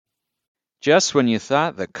Just when you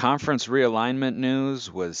thought the conference realignment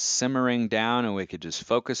news was simmering down and we could just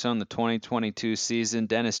focus on the 2022 season,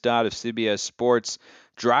 Dennis Dodd of CBS Sports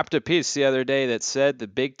dropped a piece the other day that said the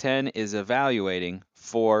Big Ten is evaluating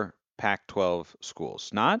four Pac 12 schools.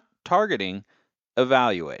 Not targeting,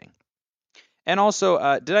 evaluating. And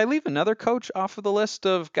also, did I leave another coach off of the list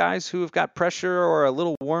of guys who have got pressure or a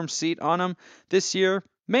little warm seat on them this year?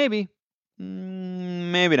 Maybe.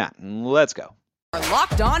 Maybe not. Let's go.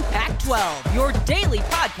 Locked On Pac-12, your daily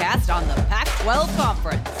podcast on the Pac-12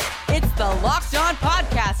 Conference. It's the Locked On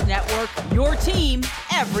Podcast Network, your team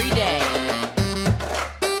every day.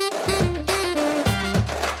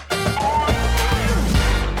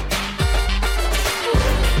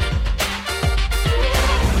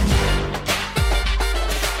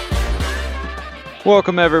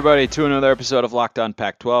 Welcome, everybody, to another episode of Locked On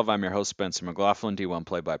Pac-12. I'm your host, Spencer McLaughlin, D1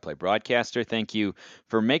 play-by-play broadcaster. Thank you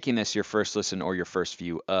for making this your first listen or your first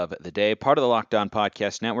view of the day. Part of the Locked On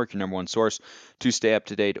Podcast Network, your number one source to stay up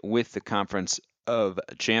to date with the Conference of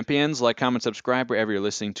Champions. Like, comment, subscribe wherever you're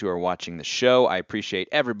listening to or watching the show. I appreciate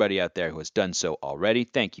everybody out there who has done so already.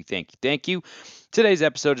 Thank you, thank you, thank you. Today's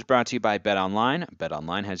episode is brought to you by BetOnline.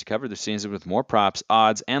 BetOnline has you covered this season with more props,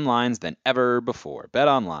 odds, and lines than ever before.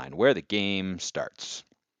 BetOnline, where the game starts.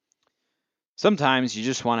 Sometimes you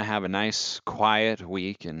just want to have a nice, quiet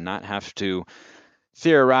week and not have to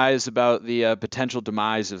theorize about the potential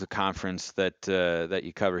demise of the conference that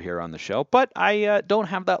you cover here on the show. But I don't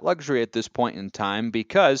have that luxury at this point in time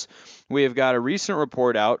because we have got a recent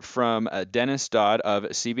report out from Dennis Dodd of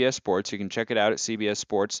CBS Sports. You can check it out at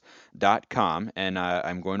cbssports.com. And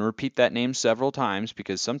I'm going to repeat that name several times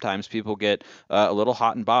because sometimes people get a little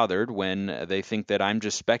hot and bothered when they think that I'm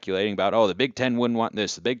just speculating about, oh, the Big Ten wouldn't want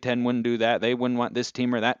this, the Big Ten wouldn't do that, they wouldn't want this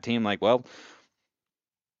team or that team. Like, well,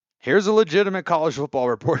 here's a legitimate college football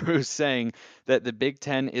reporter who's saying that the Big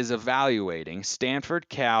Ten is evaluating Stanford,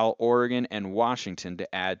 Cal, Oregon, and Washington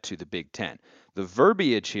to add to the Big Ten. The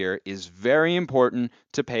verbiage here is very important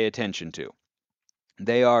to pay attention to.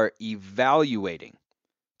 They are evaluating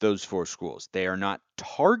those four schools. They are not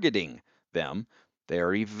targeting them. They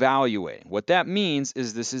are evaluating. What that means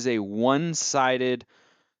is this is a one-sided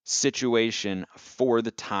situation for the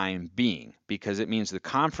time being because it means the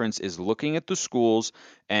conference is looking at the schools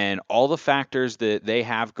and all the factors that they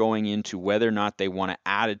have going into whether or not they want to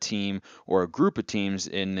add a team or a group of teams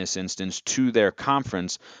in this instance to their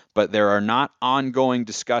conference, but there are not ongoing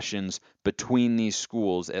discussions between these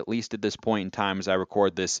schools, at least at this point in time as I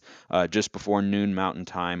record this just before noon Mountain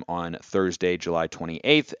Time on Thursday, July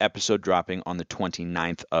 28th, episode dropping on the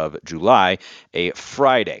 29th of July, a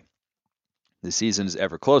Friday. The season is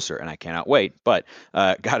ever closer, and I cannot wait, but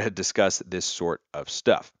got to discuss this sort of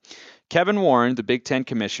stuff. Kevin Warren, the Big Ten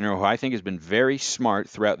commissioner, who I think has been very smart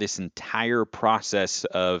throughout this entire process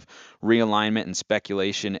of realignment and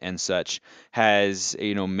speculation and such, has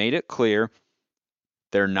made it clear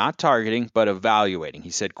they're not targeting, but evaluating. He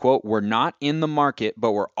said, quote, "We're not in the market,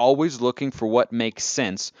 but we're always looking for what makes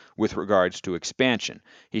sense with regards to expansion."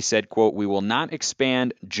 He said, quote, "We will not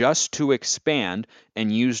expand just to expand,"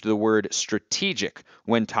 and used the word strategic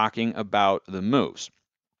when talking about the moves.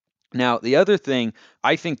 Now, the other thing,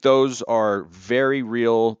 I think those are very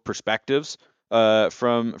real perspectives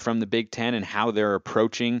from the Big Ten and how they're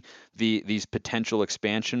approaching these potential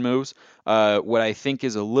expansion moves. What I think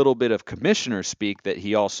is a little bit of commissioner speak that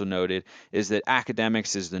he also noted is that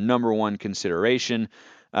academics is the number one consideration.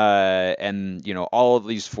 And all of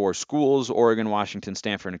these four schools, Oregon, Washington,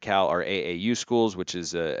 Stanford, and Cal, are AAU schools, which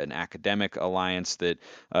is an academic alliance that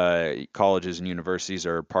colleges and universities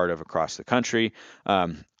are part of across the country.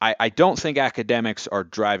 I don't think academics are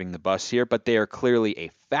driving the bus here, but they are clearly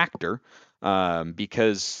a factor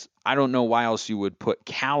because I don't know why else you would put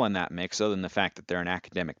Cal in that mix other than the fact that they're an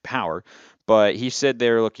academic power. But he said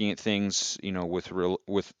they're looking at things, with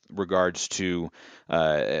regards to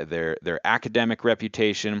their academic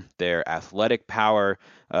reputation, their athletic power,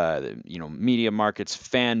 media markets,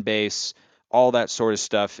 fan base, all that sort of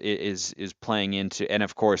stuff is playing into, and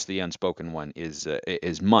of course the unspoken one is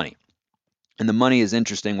money. And the money is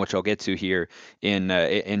interesting, which I'll get to here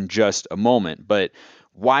in just a moment. But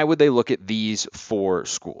why would they look at these four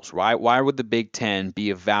schools? Why would the Big Ten be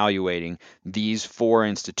evaluating these four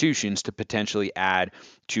institutions to potentially add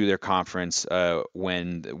to their conference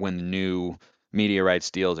when the new media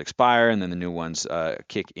rights deals expire and then the new ones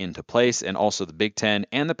kick into place? And also the Big Ten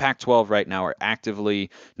and the Pac-12 right now are actively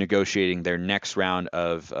negotiating their next round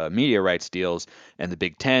of media rights deals, and the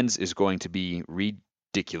Big Ten's is going to be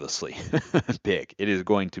ridiculously big. It is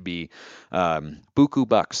going to be buku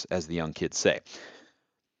bucks, as the young kids say.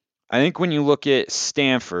 I think when you look at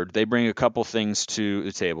Stanford, they bring a couple things to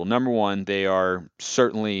the table. Number one, they are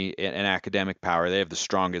certainly an academic power. They have the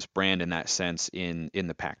strongest brand in that sense in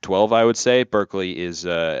the Pac-12, I would say. Berkeley is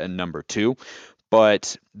a number two,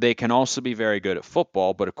 but they can also be very good at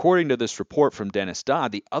football. But according to this report from Dennis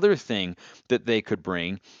Dodd, the other thing that they could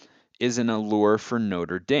bring is an allure for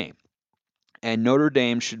Notre Dame. And Notre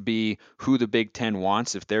Dame should be who the Big Ten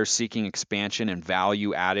wants if they're seeking expansion and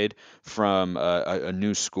value added from a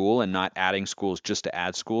new school and not adding schools just to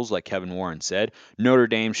add schools, like Kevin Warren said. Notre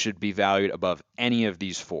Dame should be valued above any of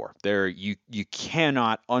these four. You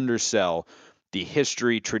cannot undersell the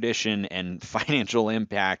history, tradition, and financial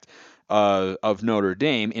impact of Notre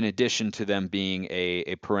Dame, in addition to them being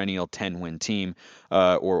a perennial 10-win team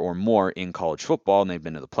or more in college football, and they've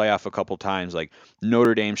been to the playoff a couple times. Like,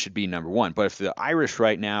 Notre Dame should be number one. But if the Irish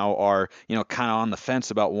right now are, kind of on the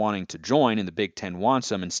fence about wanting to join, and the Big Ten wants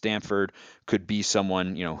them, and Stanford could be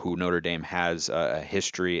someone, who Notre Dame has a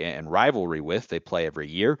history and rivalry with, they play every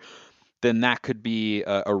year, then that could be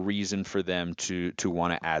a reason for them to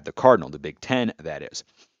want to add the Cardinal, the Big Ten, that is.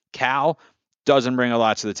 Cal doesn't bring a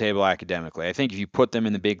lot to the table academically. I think if you put them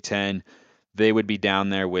in the Big Ten, they would be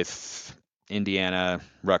down there with Indiana,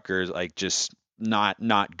 Rutgers, like just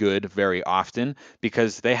not good very often,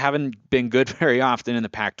 because they haven't been good very often in the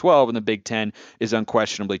Pac-12, and the Big Ten is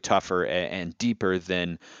unquestionably tougher and deeper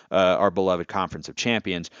than our beloved Conference of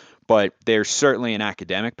Champions. But they're certainly an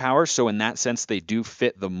academic power, so in that sense, they do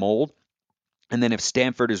fit the mold. And then if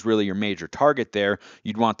Stanford is really your major target there,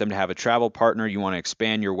 you'd want them to have a travel partner. You want to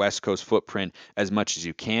expand your West Coast footprint as much as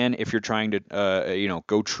you can if you're trying to,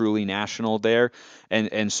 go truly national there.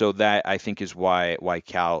 And so that, I think, is why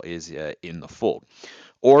Cal is in the fold.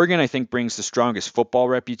 Oregon, I think, brings the strongest football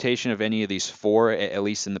reputation of any of these four, at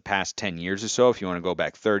least in the past 10 years or so. If you want to go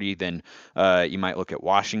back 30, then you might look at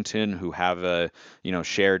Washington, who have a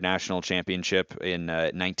shared national championship in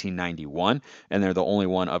 1991, and they're the only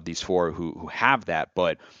one of these four who have that.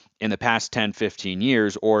 But in the past 10, 15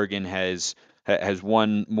 years, Oregon has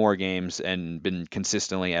won more games and been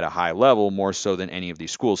consistently at a high level, more so than any of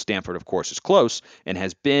these schools. Stanford, of course, is close and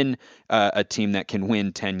has been a team that can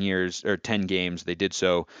win 10 years or 10 games. They did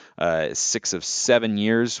so 6 of 7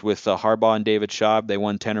 years with Harbaugh and David Schaub. They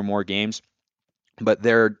won 10 or more games. But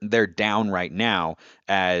they're down right now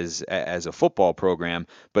as a football program,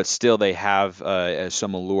 but still they have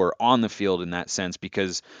some allure on the field in that sense,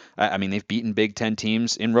 because they've beaten Big Ten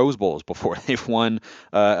teams in Rose Bowls before. They've won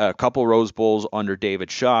a couple Rose Bowls under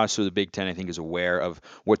David Shaw, so the Big Ten, I think, is aware of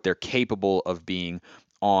what they're capable of being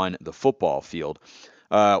on the football field.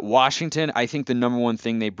 Washington, I think the number one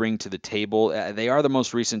thing they bring to the table, they are the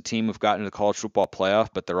most recent team who've gotten to the college football playoff,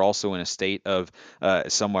 but they're also in a state of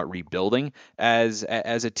somewhat rebuilding as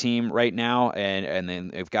a team right now, and then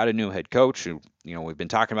they've got a new head coach who, we've been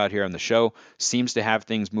talking about here on the show, seems to have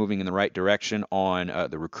things moving in the right direction on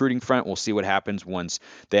the recruiting front. We'll see what happens once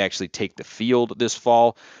they actually take the field this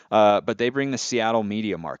fall, but they bring the Seattle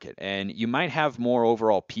media market, and you might have more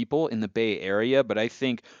overall people in the Bay Area, but I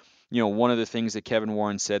think one of the things that Kevin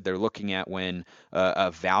Warren said they're looking at when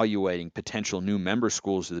evaluating potential new member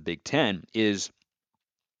schools of the Big Ten is,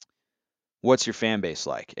 what's your fan base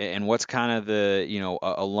like, and what's kind of the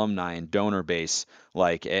alumni and donor base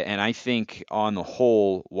like. And I think on the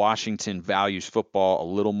whole, Washington values football a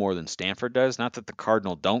little more than Stanford does. Not that the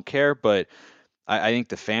Cardinal don't care, but I think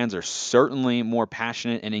the fans are certainly more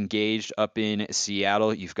passionate and engaged up in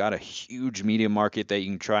Seattle. You've got a huge media market that you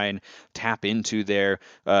can try and tap into there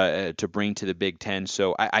to bring to the Big Ten.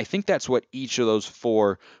 So I think that's what each of those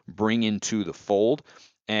four bring into the fold,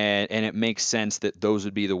 and it makes sense that those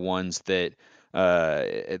would be the ones that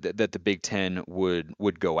that the Big Ten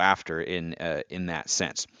would go after in that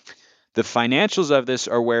sense. The financials of this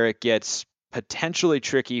are where it gets potentially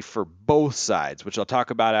tricky for both sides, which I'll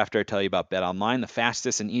talk about after I tell you about BetOnline, the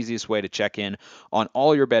fastest and easiest way to check in on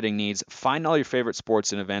all your betting needs. Find all your favorite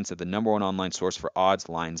sports and events at the number one online source for odds,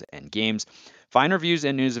 lines, and games. Find reviews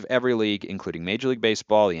and news of every league, including Major League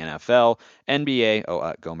Baseball, the NFL,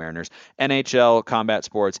 NBA, go Mariners, NHL, combat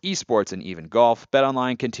sports, esports, and even golf.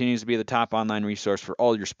 BetOnline continues to be the top online resource for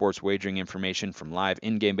all your sports wagering information, from live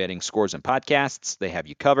in-game betting, scores, and podcasts. They have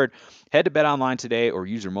you covered. Head to BetOnline today or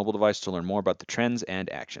use your mobile device to learn more about the trends and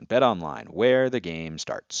action. BetOnline, where the game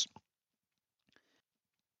starts.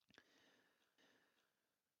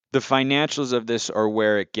 The financials of this are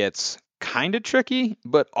where it gets kind of tricky,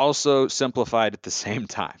 but also simplified at the same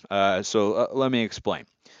time. So let me explain.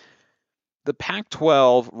 The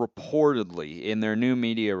Pac-12 reportedly, in their new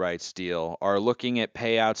media rights deal, are looking at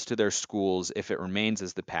payouts to their schools if it remains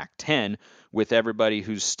as the Pac-10, with everybody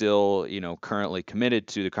who's still, currently committed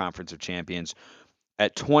to the Conference of Champions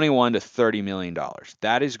at 21 to 30 million dollars.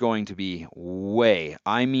 That is going to be way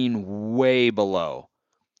below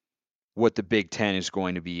what the Big Ten is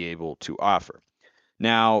going to be able to offer.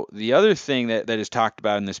 Now, the other thing that is talked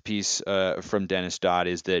about in this piece from Dennis Dodd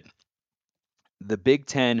is that the Big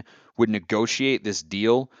Ten would negotiate this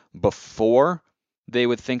deal before they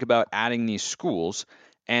would think about adding these schools,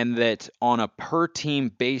 and that on a per team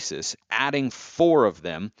basis, adding 4 of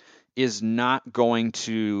them is not going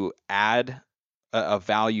to add a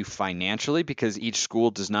value financially because each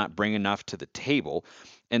school does not bring enough to the table.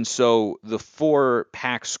 And so the 4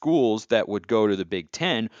 Pac schools that would go to the Big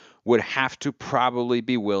Ten would have to probably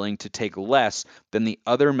be willing to take less than the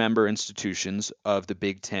other member institutions of the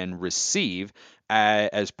Big Ten receive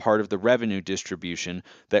as part of the revenue distribution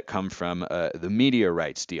that come from the media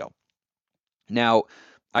rights deal. Now,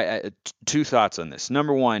 2 thoughts on this.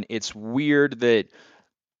 Number one, it's weird that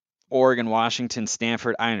Oregon, Washington,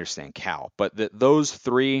 Stanford, I understand Cal, but that those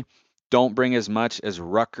 3 don't bring as much as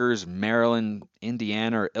Rutgers, Maryland,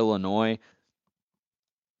 Indiana, or Illinois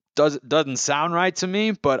doesn't sound right to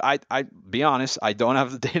me, but I be honest, I don't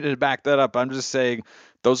have the data to back that up. I'm just saying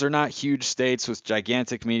those are not huge states with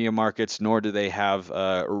gigantic media markets, nor do they have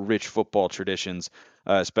rich football traditions,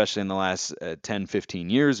 especially in the last 10, 15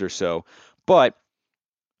 years or so. But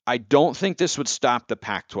I don't think this would stop the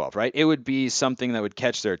Pac-12, right? It would be something that would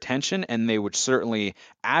catch their attention, and they would certainly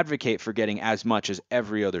advocate for getting as much as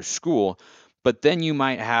every other school. But then you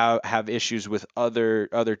might have issues with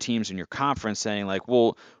other teams in your conference saying like,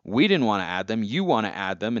 well, we didn't want to add them, you want to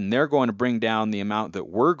add them, and they're going to bring down the amount that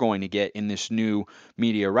we're going to get in this new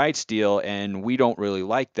media rights deal, and we don't really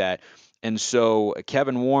like that. And so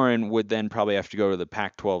Kevin Warren would then probably have to go to the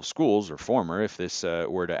Pac-12 schools, or former, if this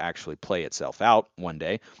were to actually play itself out one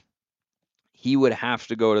day. He would have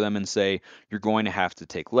to go to them and say, you're going to have to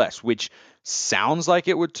take less, which sounds like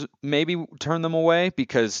it would maybe turn them away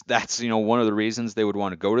because that's, one of the reasons they would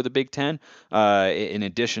want to go to the Big Ten, in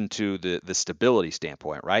addition to the stability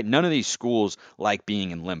standpoint, right? None of these schools like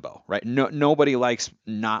being in limbo, right? Nobody likes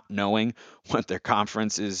not knowing what their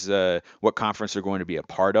conference is, what conference they're going to be a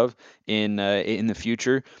part of in the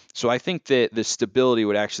future. So I think that the stability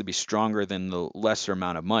would actually be stronger than the lesser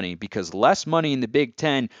amount of money, because less money in the Big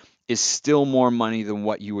Ten is still more money than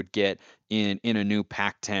what you would get in a new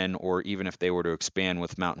Pac-10, or even if they were to expand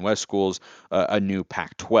with Mountain West schools, a new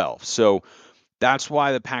Pac-12. So that's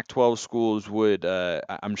why the Pac-12 schools would,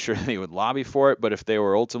 I'm sure they would lobby for it, but if they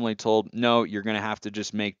were ultimately told, no, you're going to have to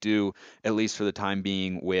just make do, at least for the time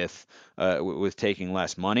being, with taking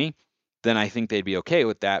less money, then I think they'd be okay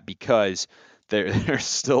with that, because there's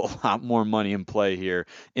still a lot more money in play here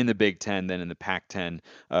in the Big Ten than in the Pac-10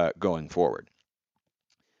 going forward.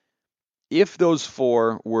 If those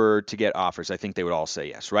 4 were to get offers, I think they would all say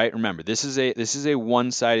yes, right? Remember, this is a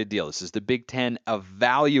one-sided deal. This is the Big Ten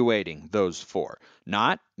evaluating those 4,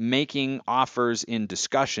 not making offers in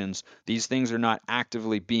discussions. These things are not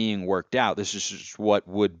actively being worked out. This is just what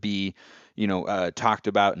would be, talked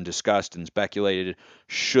about and discussed and speculated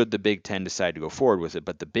should the Big Ten decide to go forward with it.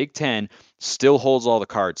 But the Big Ten still holds all the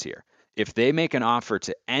cards here. If they make an offer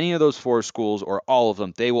to any of those 4 schools, or all of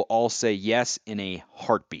them, they will all say yes in a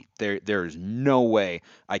heartbeat. There is no way.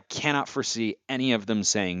 I cannot foresee any of them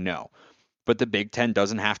saying no. But the Big Ten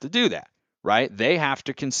doesn't have to do that, right? They have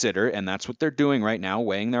to consider, and that's what they're doing right now,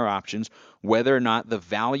 weighing their options, whether or not the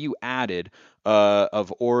value added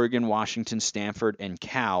of Oregon, Washington, Stanford, and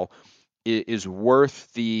Cal is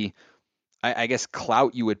worth the, I guess,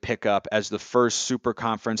 clout you would pick up as the first super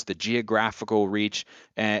conference, the geographical reach,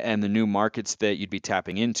 and the new markets that you'd be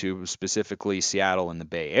tapping into, specifically Seattle and the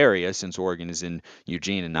Bay Area, since Oregon is in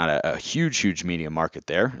Eugene and not a huge media market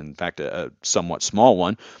there. In fact, a somewhat small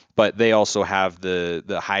one. But they also have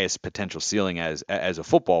the highest potential ceiling as a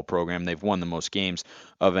football program. They've won the most games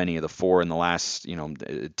of any of the 4 in the last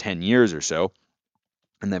 10 years or so,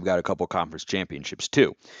 and they've got a couple conference championships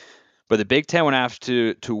too. But the Big Ten would have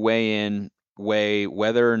to weigh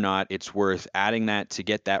whether or not it's worth adding that to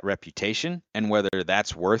get that reputation, and whether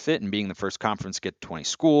that's worth it, and being the first conference to get 20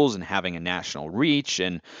 schools and having a national reach,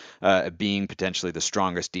 and being potentially the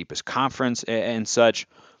strongest, deepest conference and such,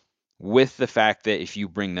 with the fact that if you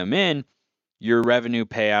bring them in, your revenue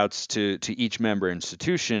payouts to each member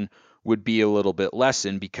institution would be a little bit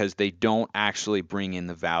lessened, because they don't actually bring in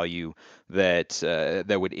the value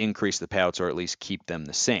that would increase the payouts, or at least keep them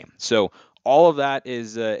the same. So all of that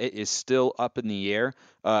is still up in the air.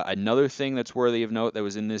 Another thing that's worthy of note that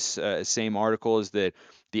was in this same article is that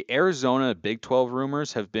the Arizona Big 12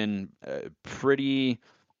 rumors have been pretty.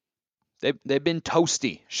 They've been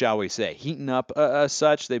toasty, shall we say, heating up as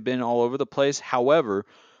such. They've been all over the place. However,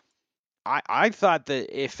 I thought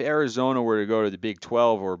that if Arizona were to go to the Big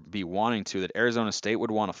 12 or be wanting to, that Arizona State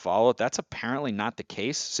would want to follow it. That's apparently not the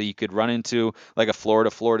case. So you could run into like a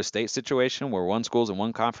Florida State situation where one school's in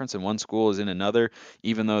one conference and one school is in another,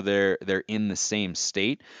 even though they're in the same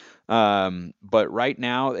state. But right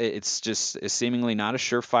now, it's seemingly not a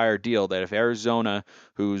surefire deal that if Arizona,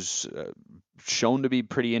 who's shown to be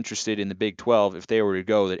pretty interested in the Big 12, if they were to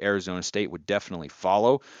go, that Arizona State would definitely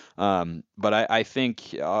follow. But I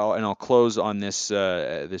think, and I'll close on this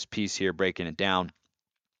piece here, breaking it down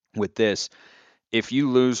with this. If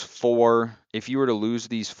you if you were to lose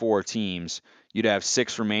these four teams, you'd have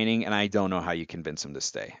six remaining, and I don't know how you convince them to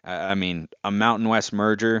stay. I mean, a Mountain West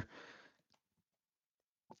merger,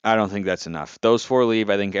 I don't think that's enough. Those four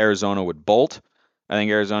leave. I think Arizona would bolt. I think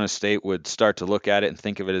Arizona State would start to look at it and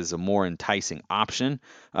think of it as a more enticing option.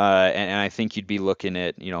 And I think you'd be looking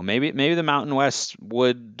at, maybe the Mountain West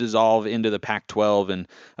would dissolve into the Pac-12, and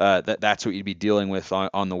that's what you'd be dealing with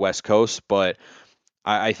on the West Coast. But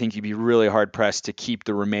I think you'd be really hard pressed to keep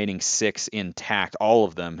the remaining six intact, all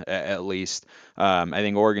of them at least. I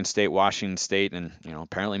think Oregon State, Washington State, and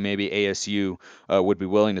apparently maybe ASU would be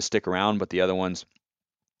willing to stick around, but the other ones,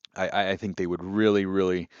 I think they would really,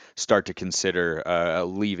 really start to consider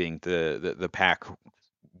leaving the pack,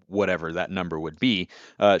 whatever that number would be,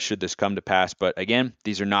 should this come to pass. But again,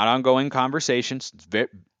 these are not ongoing conversations.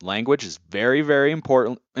 Language is very, very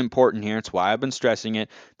important here. It's why I've been stressing it.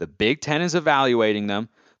 The Big Ten is evaluating them,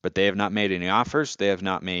 but they have not made any offers. They have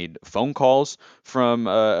not made phone calls from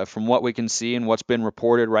what we can see and what's been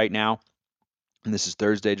reported right now. And this is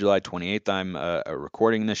Thursday, July 28th. I'm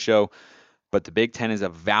recording this show. But the Big Ten is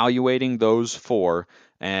evaluating those four,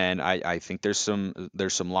 and I think there's some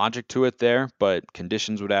logic to it there, but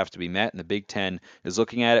conditions would have to be met, and the Big Ten is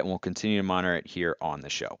looking at it, and we'll continue to monitor it here on the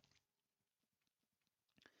show.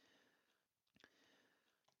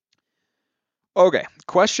 Okay,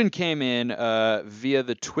 question came in via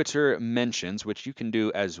the Twitter mentions, which you can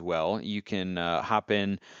do as well. You can hop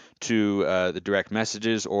in to the direct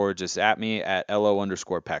messages or just at me at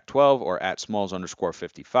LO_Pac12 or at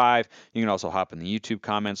Smalls_55. You can also hop in the YouTube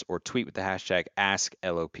comments or tweet with the hashtag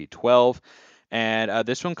AskLOP12. And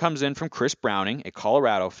this one comes in from Chris Browning, a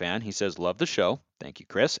Colorado fan. He says, "Love the show." Thank you,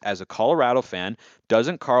 Chris. "As a Colorado fan,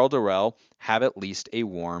 doesn't Karl Dorrell have at least a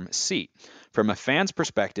warm seat? From a fan's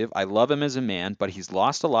perspective, I love him as a man, but he's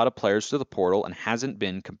lost a lot of players to the portal and hasn't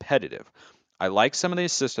been competitive. I like some of the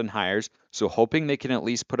assistant hires, so hoping they can at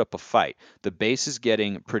least put up a fight. The base is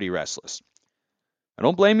getting pretty restless." I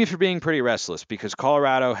don't blame you for being pretty restless because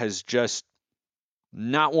Colorado has just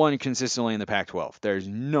not won consistently in the Pac-12. There's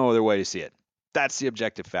no other way to see it. That's the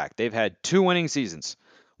objective fact. They've had two winning seasons.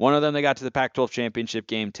 One of them, they got to the Pac-12 championship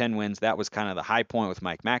game, 10 wins. That was kind of the high point with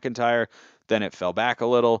Mike McIntyre. Then it fell back a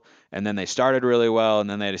little, and then they started really well, and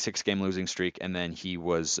then they had a 6-game losing streak, and then he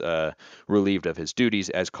was relieved of his duties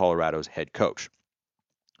as Colorado's head coach.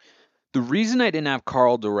 The reason I didn't have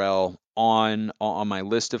Karl Dorrell on my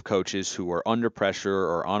list of coaches who are under pressure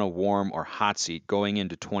or on a warm or hot seat going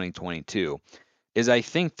into 2022 is I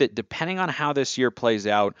think that depending on how this year plays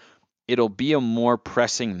out, it'll be a more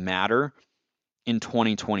pressing matter in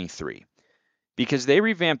 2023 because they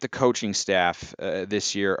revamped the coaching staff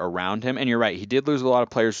this year around him. And you're right, he did lose a lot of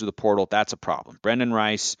players to the portal. That's a problem. Brendan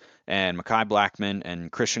Rice and Mekhi Blackman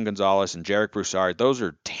and Christian Gonzalez and Jarek Broussard, those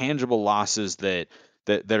are tangible losses that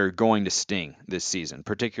are going to sting this season,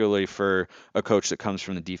 particularly for a coach that comes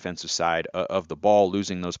from the defensive side of the ball.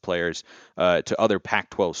 Losing those players to other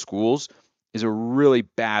Pac-12 schools is a really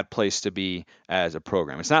bad place to be as a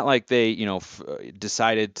program. It's not like they,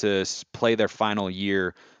 decided to play their final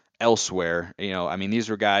year elsewhere. I mean, these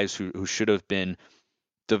were guys who should have been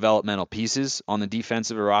developmental pieces on the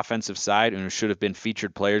defensive or offensive side and who should have been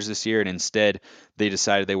featured players this year. And instead, they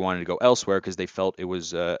decided they wanted to go elsewhere because they felt it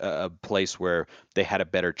was a place where they had a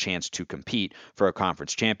better chance to compete for a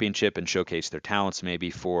conference championship and showcase their talents maybe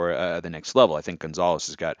for the next level. I think Gonzalez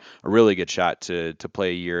has got a really good shot to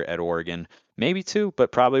play a year at Oregon. Maybe two,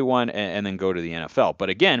 but probably one, and then go to the NFL. But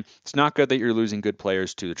again, it's not good that you're losing good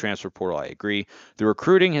players to the transfer portal. I agree. The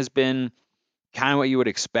recruiting has been kind of what you would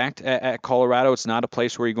expect at Colorado. It's not a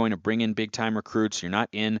place where you're going to bring in big time recruits. You're not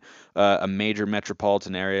in a major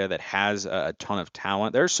metropolitan area that has a ton of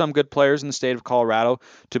talent. There's some good players in the state of Colorado,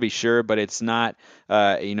 to be sure, but it's not,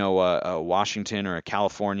 a Washington or a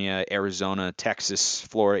California, Arizona, Texas,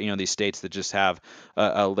 Florida, these states that just have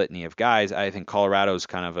a litany of guys. I think Colorado is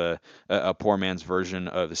kind of a poor man's version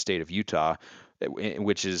of the state of Utah,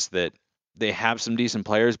 which is that they have some decent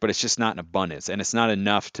players, but it's just not in abundance, and it's not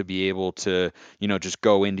enough to be able to, just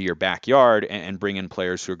go into your backyard and bring in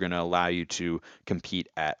players who are going to allow you to compete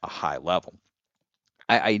at a high level.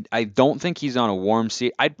 I don't think he's on a warm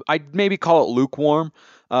seat. I'd maybe call it lukewarm,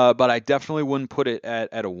 but I definitely wouldn't put it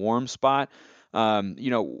at a warm spot.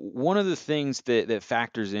 One of the things that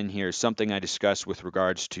factors in here is something I discussed with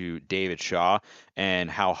regards to David Shaw and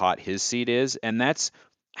how hot his seat is, and that's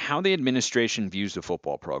how the administration views the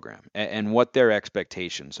football program and what their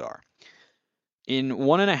expectations are. In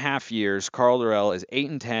 1.5 years, Carl Durrell is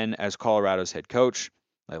 8-10 as Colorado's head coach.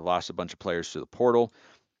 They lost a bunch of players to the portal.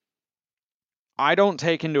 I don't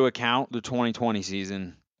take into account the 2020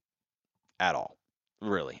 season at all,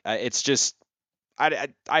 really. It's just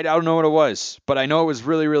I don't know what it was, but I know it was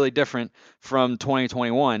really, really different from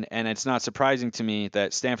 2021, and it's not surprising to me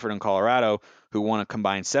that Stanford and Colorado, who won a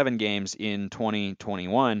combined 7 games in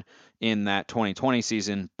 2021, in that 2020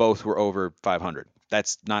 season, both were over 500.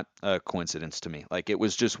 That's not a coincidence to me. Like, it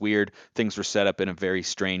was just weird. Things were set up in a very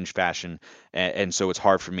strange fashion, and so it's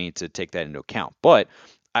hard for me to take that into account. But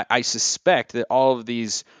I suspect that all of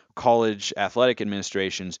these college athletic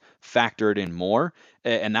administrations factored in more,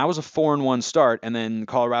 and that was a 4-1 start, and then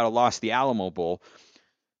Colorado lost the Alamo Bowl.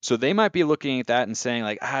 So they might be looking at that and saying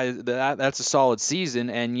like, that's a solid season,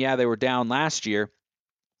 and yeah, they were down last year,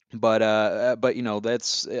 but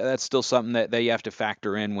that's still something that they have to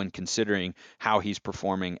factor in when considering how he's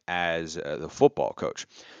performing as the football coach.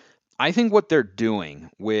 I think what they're doing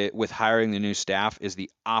with hiring the new staff is the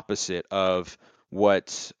opposite of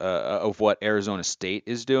what Arizona State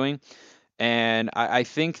is doing. And I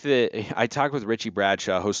think that I talked with Richie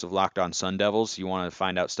Bradshaw, host of Locked On Sun Devils. You want to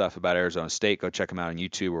find out stuff about Arizona State, go check him out on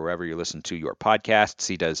YouTube or wherever you listen to your podcasts.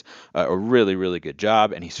 He does a really, really good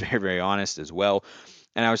job, and he's very, very honest as well.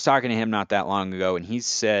 And I was talking to him not that long ago, and he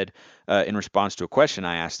said, in response to a question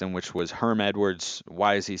I asked him, which was, Herm Edwards,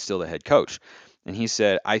 why is he still the head coach? And he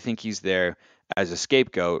said, I think he's there as a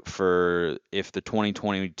scapegoat for if the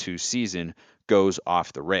 2022 season goes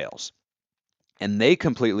off the rails. And they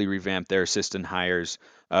completely revamped their assistant hires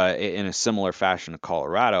in a similar fashion to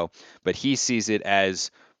Colorado, but he sees it as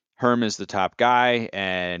Herm is the top guy,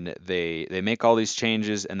 and they make all these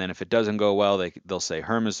changes, and then if it doesn't go well, they'll say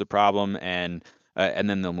Herm is the problem, and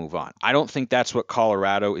then they'll move on. I don't think that's what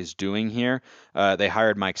Colorado is doing here. They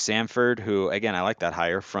hired Mike Sanford, who, again, I like that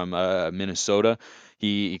hire, from Minnesota.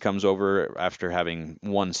 He comes over after having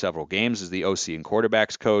won several games as the OC and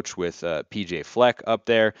quarterbacks coach with PJ Fleck up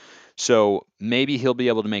there. So maybe he'll be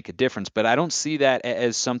able to make a difference, but I don't see that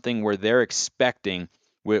as something where they're expecting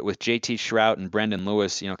with JT Shrout and Brendan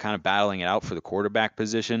Lewis, kind of battling it out for the quarterback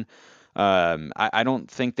position. I don't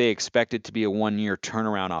think they expect it to be a 1-year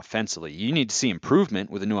turnaround offensively. You need to see improvement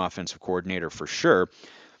with a new offensive coordinator for sure.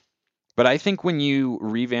 But I think when you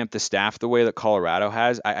revamp the staff the way that Colorado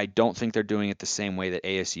has, I don't think they're doing it the same way that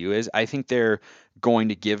ASU is. I think they're going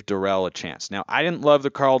to give Durrell a chance. Now, I didn't love the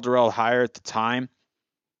Carl Durrell hire at the time.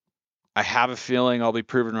 I have a feeling I'll be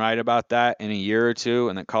proven right about that in a year or two,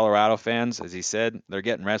 and that Colorado fans, as he said, they're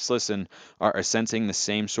getting restless and are sensing the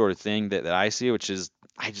same sort of thing that I see, which is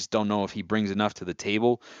I just don't know if he brings enough to the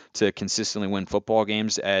table to consistently win football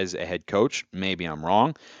games as a head coach. Maybe I'm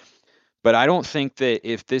wrong. But I don't think that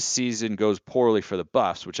if this season goes poorly for the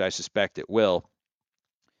Buffs, which I suspect it will,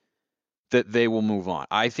 that they will move on.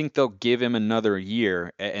 I think they'll give him another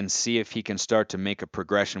year and see if he can start to make a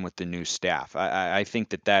progression with the new staff. I think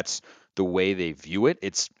that that's the way they view it.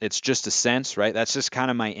 It's just a sense, right? That's just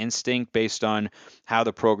kind of my instinct based on how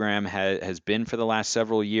the program has been for the last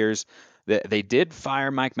several years. They did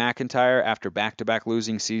fire Mike McIntyre after back-to-back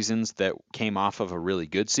losing seasons that came off of a really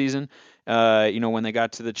good season, when they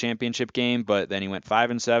got to the championship game, but then he went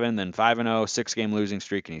 5-7, then 5-0, 6-game losing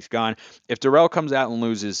streak, and he's gone. If Durrell comes out and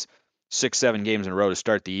loses 6-7 games in a row to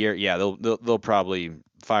start the year, yeah, they'll probably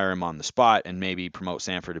fire him on the spot and maybe promote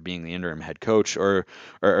Sanford to being the interim head coach or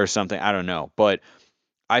something. I don't know, but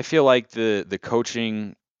I feel like the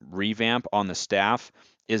coaching revamp on the staff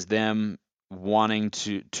is them wanting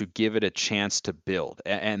to give it a chance to build.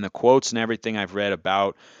 And the quotes and everything I've read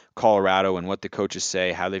about Colorado and what the coaches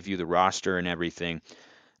say, how they view the roster and everything,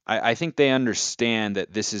 I think they understand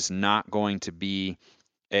that this is not going to be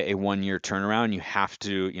a 1-year turnaround. You have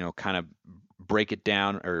to, kind of break it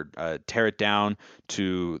down or tear it down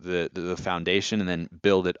to the foundation and then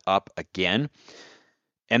build it up again.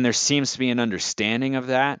 And there seems to be an understanding of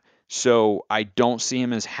that. So I don't see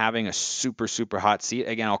him as having a super, super hot seat.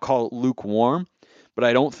 Again, I'll call it lukewarm, but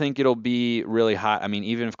I don't think it'll be really hot. I mean,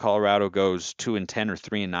 even if Colorado goes 2-10 or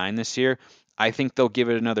 3-9 this year, I think they'll give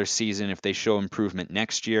it another season if they show improvement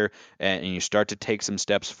next year and you start to take some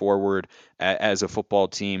steps forward as a football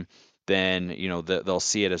team. Then they'll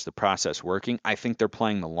see it as the process working. I think they're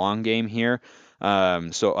playing the long game here.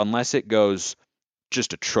 So unless it goes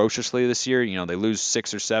just atrociously this year, they lose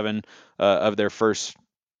 6 or 7 of their first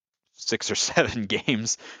 6 or 7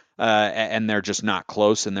 games, and they're just not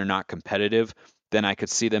close and they're not competitive, then I could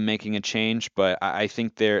see them making a change. But I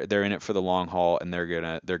think they're in it for the long haul, and they're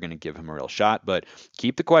gonna give him a real shot. But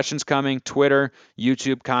keep the questions coming. Twitter,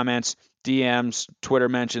 YouTube comments, DMs, Twitter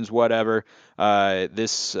mentions, whatever.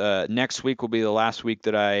 This next week will be the last week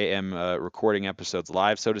that I am recording episodes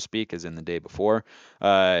live, so to speak, as in the day before.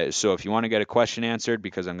 So if you want to get a question answered,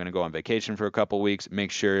 because I'm going to go on vacation for a couple weeks,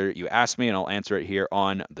 make sure you ask me and I'll answer it here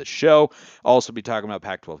on the show. I'll also be talking about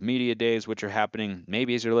Pac-12 Media Days, which are happening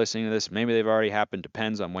maybe as you're listening to this, maybe they've already happened,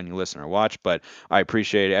 depends on when you listen or watch, but I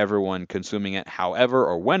appreciate everyone consuming it however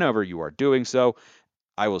or whenever you are doing so.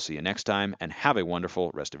 I will see you next time, and have a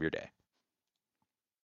wonderful rest of your day.